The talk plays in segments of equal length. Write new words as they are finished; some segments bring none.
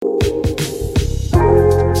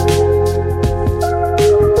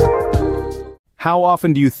How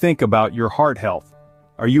often do you think about your heart health?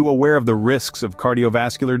 Are you aware of the risks of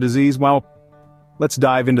cardiovascular disease? Well, let's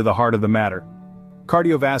dive into the heart of the matter.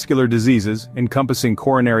 Cardiovascular diseases, encompassing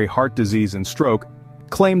coronary heart disease and stroke,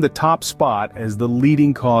 claim the top spot as the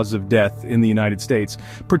leading cause of death in the United States.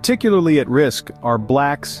 Particularly at risk are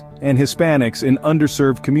blacks and Hispanics in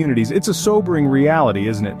underserved communities. It's a sobering reality,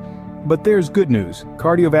 isn't it? But there's good news.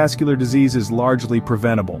 Cardiovascular disease is largely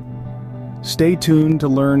preventable. Stay tuned to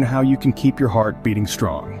learn how you can keep your heart beating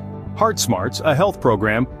strong. Heart Smarts, a health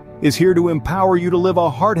program, is here to empower you to live a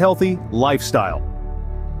heart-healthy lifestyle.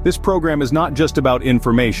 This program is not just about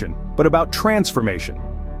information, but about transformation.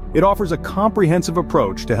 It offers a comprehensive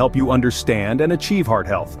approach to help you understand and achieve heart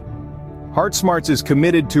health. Heart Smarts is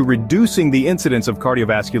committed to reducing the incidence of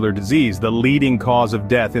cardiovascular disease, the leading cause of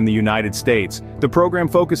death in the United States. The program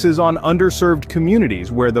focuses on underserved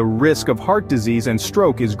communities where the risk of heart disease and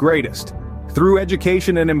stroke is greatest. Through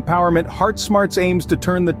education and empowerment, Heart Smarts aims to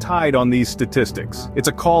turn the tide on these statistics. It's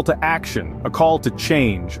a call to action, a call to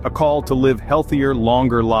change, a call to live healthier,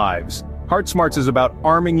 longer lives. Heart Smarts is about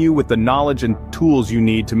arming you with the knowledge and tools you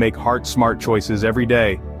need to make heart-smart choices every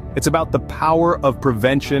day. It's about the power of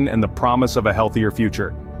prevention and the promise of a healthier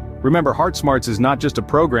future. Remember, Heart Smarts is not just a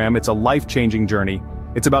program, it's a life-changing journey.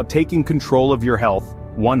 It's about taking control of your health,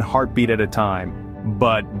 one heartbeat at a time.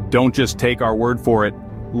 But don't just take our word for it.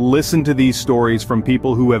 Listen to these stories from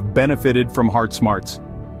people who have benefited from Heart Smarts.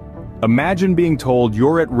 Imagine being told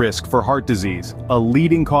you're at risk for heart disease, a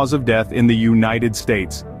leading cause of death in the United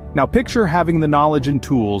States. Now picture having the knowledge and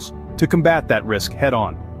tools to combat that risk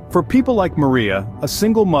head-on. For people like Maria, a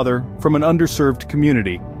single mother from an underserved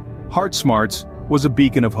community, Heart Smarts was a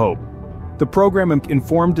beacon of hope. The program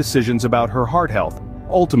informed decisions about her heart health,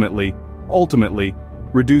 ultimately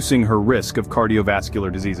reducing her risk of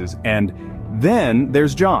cardiovascular diseases. And then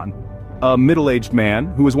there's John, a middle-aged man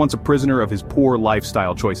who was once a prisoner of his poor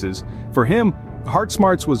lifestyle choices. For him, Heart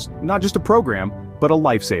Smarts was not just a program, but a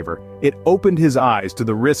lifesaver. It opened his eyes to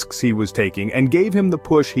the risks he was taking and gave him the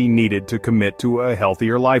push he needed to commit to a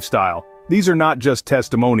healthier lifestyle. These are not just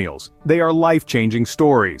testimonials, they are life-changing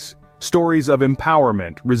stories. Stories of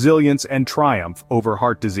empowerment, resilience, and triumph over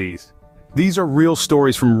heart disease. These are real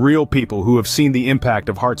stories from real people who have seen the impact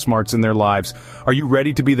of Heart Smarts in their lives. Are you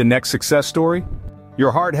ready to be the next success story?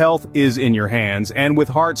 Your heart health is in your hands, and with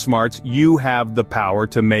Heart Smarts, you have the power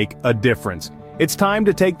to make a difference. It's time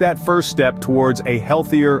to take that first step towards a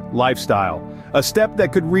healthier lifestyle, a step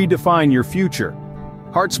that could redefine your future.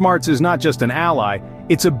 Heart Smarts is not just an ally,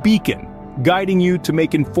 it's a beacon, guiding you to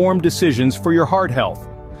make informed decisions for your heart health.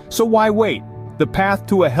 So why wait? The path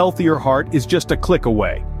to a healthier heart is just a click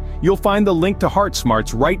away. You'll find the link to Heart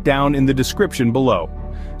Smarts right down in the description below.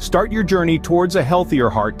 Start your journey towards a healthier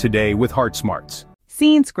heart today with Heart Smarts.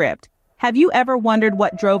 Scene script. Have you ever wondered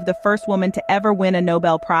what drove the first woman to ever win a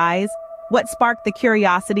Nobel Prize? What sparked the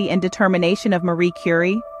curiosity and determination of Marie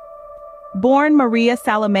Curie? Born Maria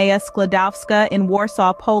Salomea Sklodowska in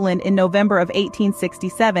Warsaw, Poland in November of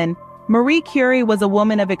 1867, Marie Curie was a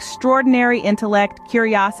woman of extraordinary intellect,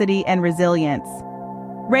 curiosity, and resilience.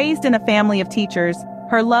 Raised in a family of teachers,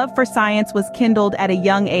 her love for science was kindled at a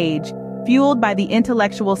young age, fueled by the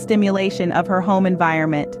intellectual stimulation of her home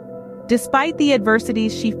environment. Despite the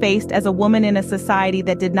adversities she faced as a woman in a society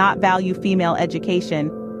that did not value female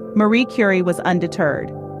education, Marie Curie was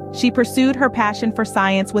undeterred. She pursued her passion for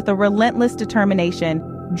science with a relentless determination,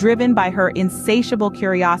 driven by her insatiable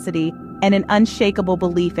curiosity and an unshakable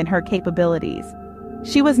belief in her capabilities.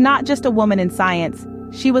 She was not just a woman in science,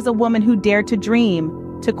 she was a woman who dared to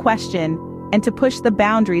dream, to question, and to push the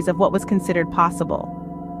boundaries of what was considered possible.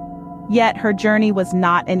 Yet her journey was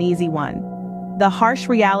not an easy one. The harsh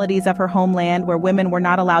realities of her homeland, where women were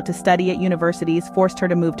not allowed to study at universities, forced her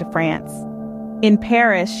to move to France. In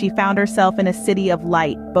Paris, she found herself in a city of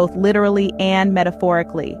light, both literally and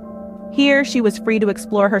metaphorically. Here, she was free to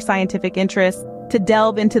explore her scientific interests, to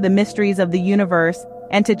delve into the mysteries of the universe,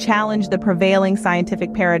 and to challenge the prevailing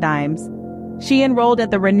scientific paradigms. She enrolled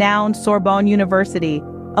at the renowned Sorbonne University,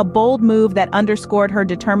 a bold move that underscored her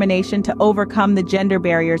determination to overcome the gender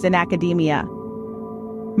barriers in academia.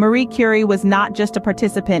 Marie Curie was not just a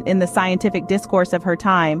participant in the scientific discourse of her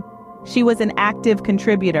time, she was an active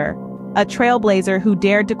contributor, a trailblazer who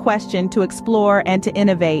dared to question, to explore, and to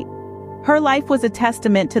innovate. Her life was a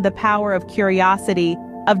testament to the power of curiosity,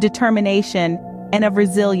 of determination, and of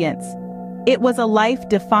resilience. It was a life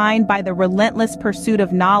defined by the relentless pursuit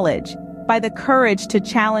of knowledge, by the courage to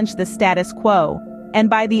challenge the status quo, and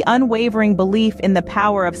by the unwavering belief in the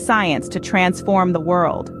power of science to transform the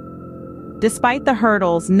world. Despite the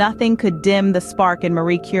hurdles, nothing could dim the spark in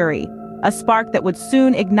Marie Curie, a spark that would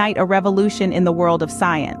soon ignite a revolution in the world of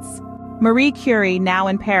science. Marie Curie, now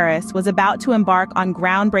in Paris, was about to embark on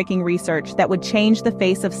groundbreaking research that would change the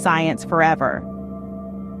face of science forever.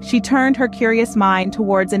 She turned her curious mind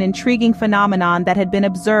towards an intriguing phenomenon that had been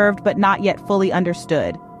observed but not yet fully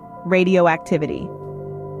understood: radioactivity.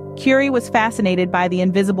 Curie was fascinated by the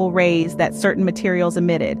invisible rays that certain materials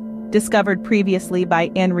emitted, discovered previously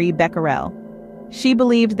by Henri Becquerel. She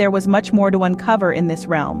believed there was much more to uncover in this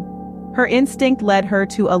realm. Her instinct led her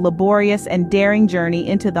to a laborious and daring journey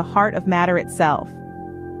into the heart of matter itself.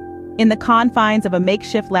 In the confines of a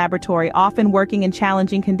makeshift laboratory, often working in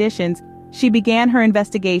challenging conditions, she began her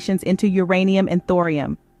investigations into uranium and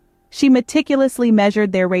thorium. She meticulously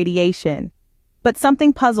measured their radiation. But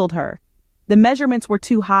something puzzled her. The measurements were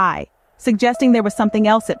too high, suggesting there was something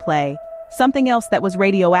else at play, something else that was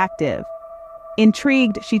radioactive.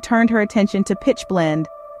 Intrigued, she turned her attention to pitchblende,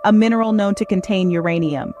 a mineral known to contain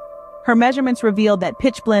uranium. Her measurements revealed that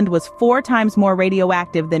pitchblende was 4 times more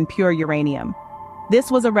radioactive than pure uranium. This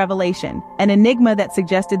was a revelation, an enigma that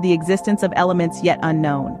suggested the existence of elements yet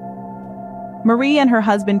unknown. Marie and her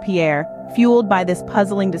husband Pierre, fueled by this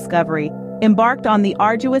puzzling discovery, embarked on the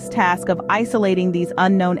arduous task of isolating these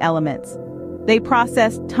unknown elements. They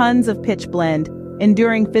processed tons of pitchblende,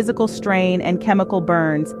 enduring physical strain and chemical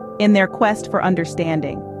burns in their quest for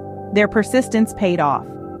understanding. Their persistence paid off.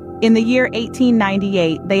 In the year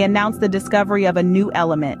 1898, they announced the discovery of a new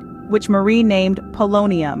element, which Marie named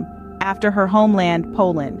polonium, after her homeland,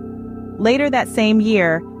 Poland. Later that same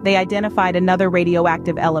year, they identified another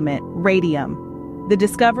radioactive element, radium. The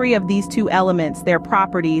discovery of these two elements, their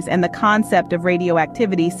properties, and the concept of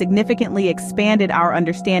radioactivity significantly expanded our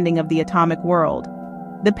understanding of the atomic world.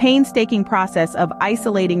 The painstaking process of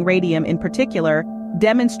isolating radium in particular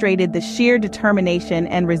demonstrated the sheer determination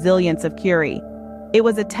and resilience of Curie. It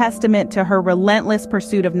was a testament to her relentless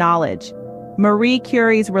pursuit of knowledge. Marie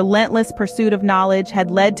Curie's relentless pursuit of knowledge had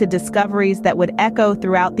led to discoveries that would echo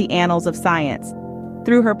throughout the annals of science.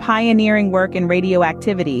 Through her pioneering work in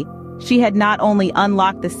radioactivity, she had not only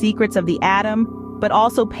unlocked the secrets of the atom, but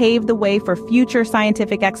also paved the way for future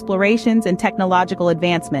scientific explorations and technological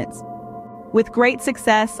advancements. With great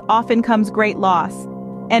success often comes great loss,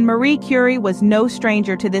 and Marie Curie was no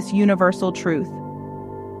stranger to this universal truth.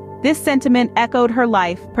 This sentiment echoed her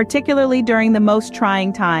life, particularly during the most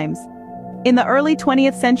trying times. In the early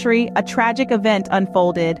 20th century, a tragic event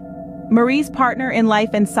unfolded. Marie's partner in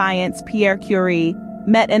life and science, Pierre Curie,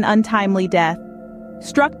 met an untimely death.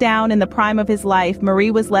 Struck down in the prime of his life,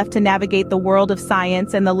 Marie was left to navigate the world of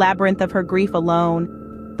science and the labyrinth of her grief alone.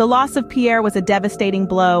 The loss of Pierre was a devastating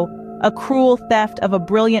blow, a cruel theft of a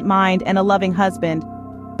brilliant mind and a loving husband.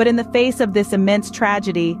 But in the face of this immense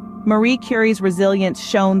tragedy, Marie Curie's resilience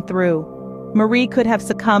shone through. Marie could have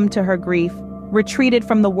succumbed to her grief, retreated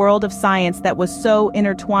from the world of science that was so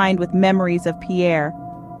intertwined with memories of Pierre.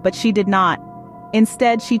 But she did not.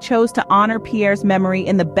 Instead, she chose to honor Pierre's memory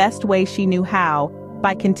in the best way she knew how,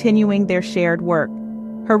 by continuing their shared work.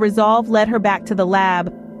 Her resolve led her back to the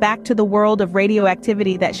lab, back to the world of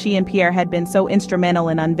radioactivity that she and Pierre had been so instrumental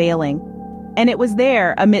in unveiling. And it was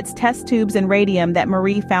there, amidst test tubes and radium, that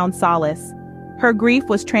Marie found solace. Her grief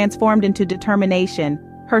was transformed into determination,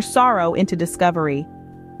 her sorrow into discovery.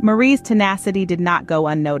 Marie's tenacity did not go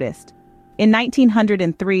unnoticed. In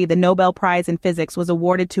 1903, the Nobel Prize in Physics was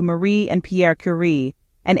awarded to Marie and Pierre Curie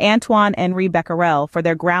and Antoine-Henri Becquerel for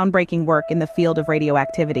their groundbreaking work in the field of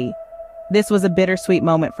radioactivity. This was a bittersweet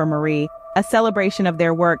moment for Marie, a celebration of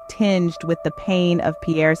their work tinged with the pain of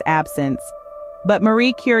Pierre's absence. But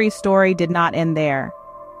Marie Curie's story did not end there.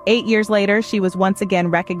 8 years later, she was once again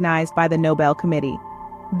recognized by the Nobel Committee.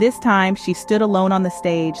 This time, she stood alone on the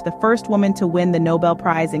stage, the first woman to win the Nobel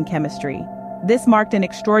Prize in Chemistry. This marked an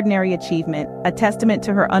extraordinary achievement, a testament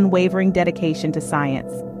to her unwavering dedication to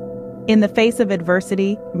science. In the face of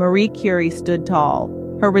adversity, Marie Curie stood tall,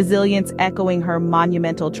 her resilience echoing her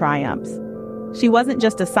monumental triumphs. She wasn't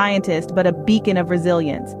just a scientist, but a beacon of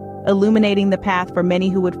resilience, illuminating the path for many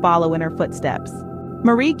who would follow in her footsteps.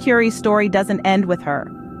 Marie Curie's story doesn't end with her.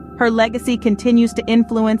 Her legacy continues to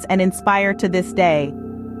influence and inspire to this day.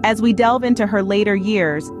 As we delve into her later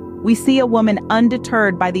years, we see a woman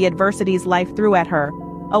undeterred by the adversities life threw at her,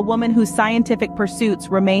 a woman whose scientific pursuits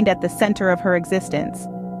remained at the center of her existence.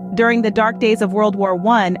 During the dark days of World War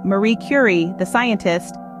I, Marie Curie, the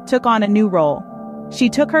scientist, took on a new role. She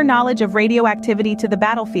took her knowledge of radioactivity to the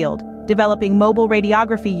battlefield, developing mobile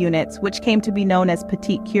radiography units, which came to be known as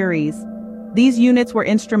Petite Curies. These units were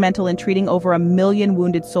instrumental in treating over 1 million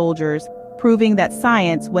wounded soldiers, proving that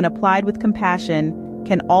science, when applied with compassion,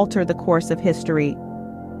 can alter the course of history.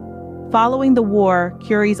 Following the war,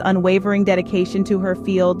 Curie's unwavering dedication to her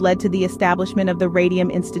field led to the establishment of the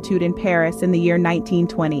Radium Institute in Paris in the year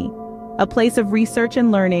 1920. A place of research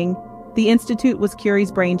and learning, the institute was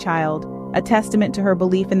Curie's brainchild, a testament to her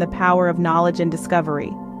belief in the power of knowledge and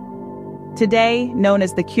discovery. Today, known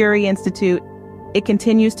as the Curie Institute, it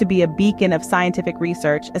continues to be a beacon of scientific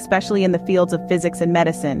research, especially in the fields of physics and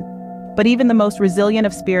medicine. But even the most resilient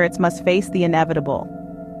of spirits must face the inevitable.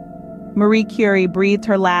 Marie Curie breathed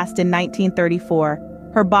her last in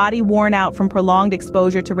 1934, her body worn out from prolonged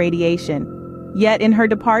exposure to radiation. Yet in her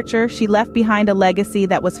departure, she left behind a legacy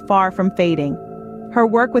that was far from fading. Her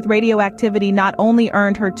work with radioactivity not only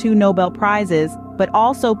earned her 2 Nobel Prizes, but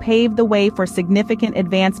also paved the way for significant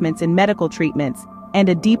advancements in medical treatments and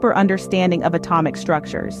a deeper understanding of atomic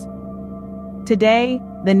structures. Today,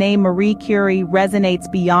 the name Marie Curie resonates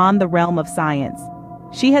beyond the realm of science.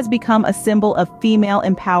 She has become a symbol of female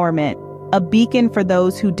empowerment, a beacon for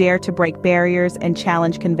those who dare to break barriers and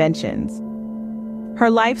challenge conventions. Her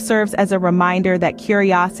life serves as a reminder that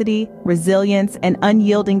curiosity, resilience, and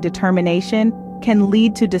unyielding determination can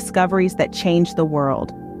lead to discoveries that change the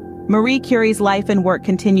world. Marie Curie's life and work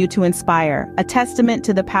continue to inspire, a testament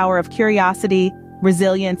to the power of curiosity,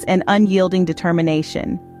 resilience, and unyielding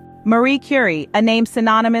determination. Marie Curie, a name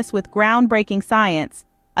synonymous with groundbreaking science,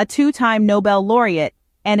 a 2-time Nobel laureate,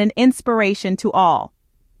 and an inspiration to all.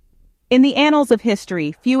 In the annals of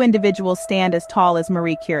history, few individuals stand as tall as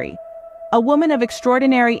Marie Curie. A woman of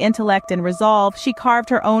extraordinary intellect and resolve, she carved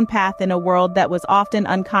her own path in a world that was often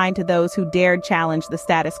unkind to those who dared challenge the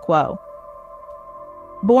status quo.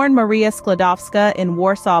 Born Maria Skłodowska in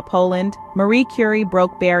Warsaw, Poland, Marie Curie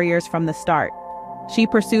broke barriers from the start. She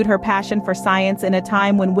pursued her passion for science in a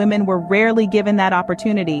time when women were rarely given that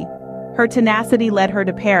opportunity. Her tenacity led her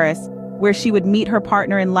to Paris, where she would meet her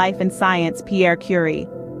partner in life and science, Pierre Curie.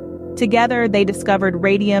 Together, they discovered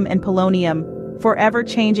radium and polonium, forever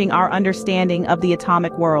changing our understanding of the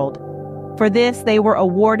atomic world. For this, they were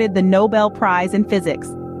awarded the Nobel Prize in Physics,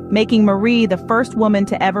 making Marie the first woman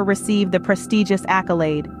to ever receive the prestigious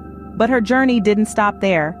accolade. But her journey didn't stop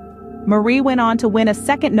there. Marie went on to win a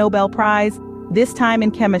second Nobel Prize, this time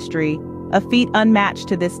in chemistry, a feat unmatched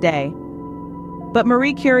to this day. But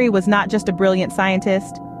Marie Curie was not just a brilliant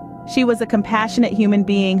scientist. She was a compassionate human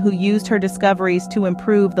being who used her discoveries to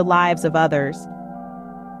improve the lives of others.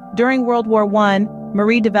 During World War I,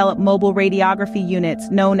 Marie developed mobile radiography units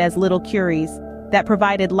known as Little Curies that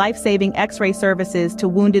provided life-saving X-ray services to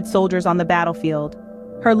wounded soldiers on the battlefield.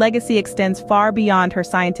 Her legacy extends far beyond her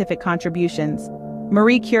scientific contributions.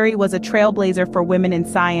 Marie Curie was a trailblazer for women in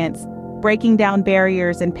science, breaking down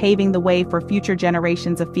barriers and paving the way for future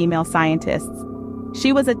generations of female scientists.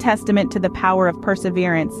 She was a testament to the power of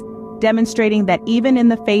perseverance, demonstrating that even in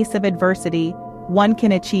the face of adversity, one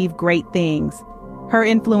can achieve great things. Her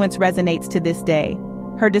influence resonates to this day.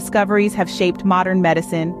 Her discoveries have shaped modern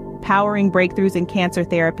medicine, powering breakthroughs in cancer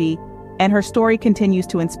therapy, and her story continues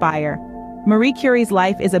to inspire. Marie Curie's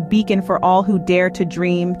life is a beacon for all who dare to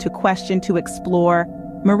dream, to question, to explore.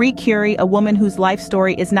 Marie Curie, a woman whose life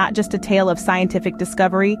story is not just a tale of scientific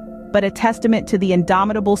discovery, but a testament to the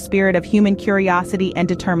indomitable spirit of human curiosity and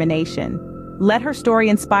determination. Let her story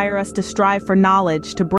inspire us to strive for knowledge, to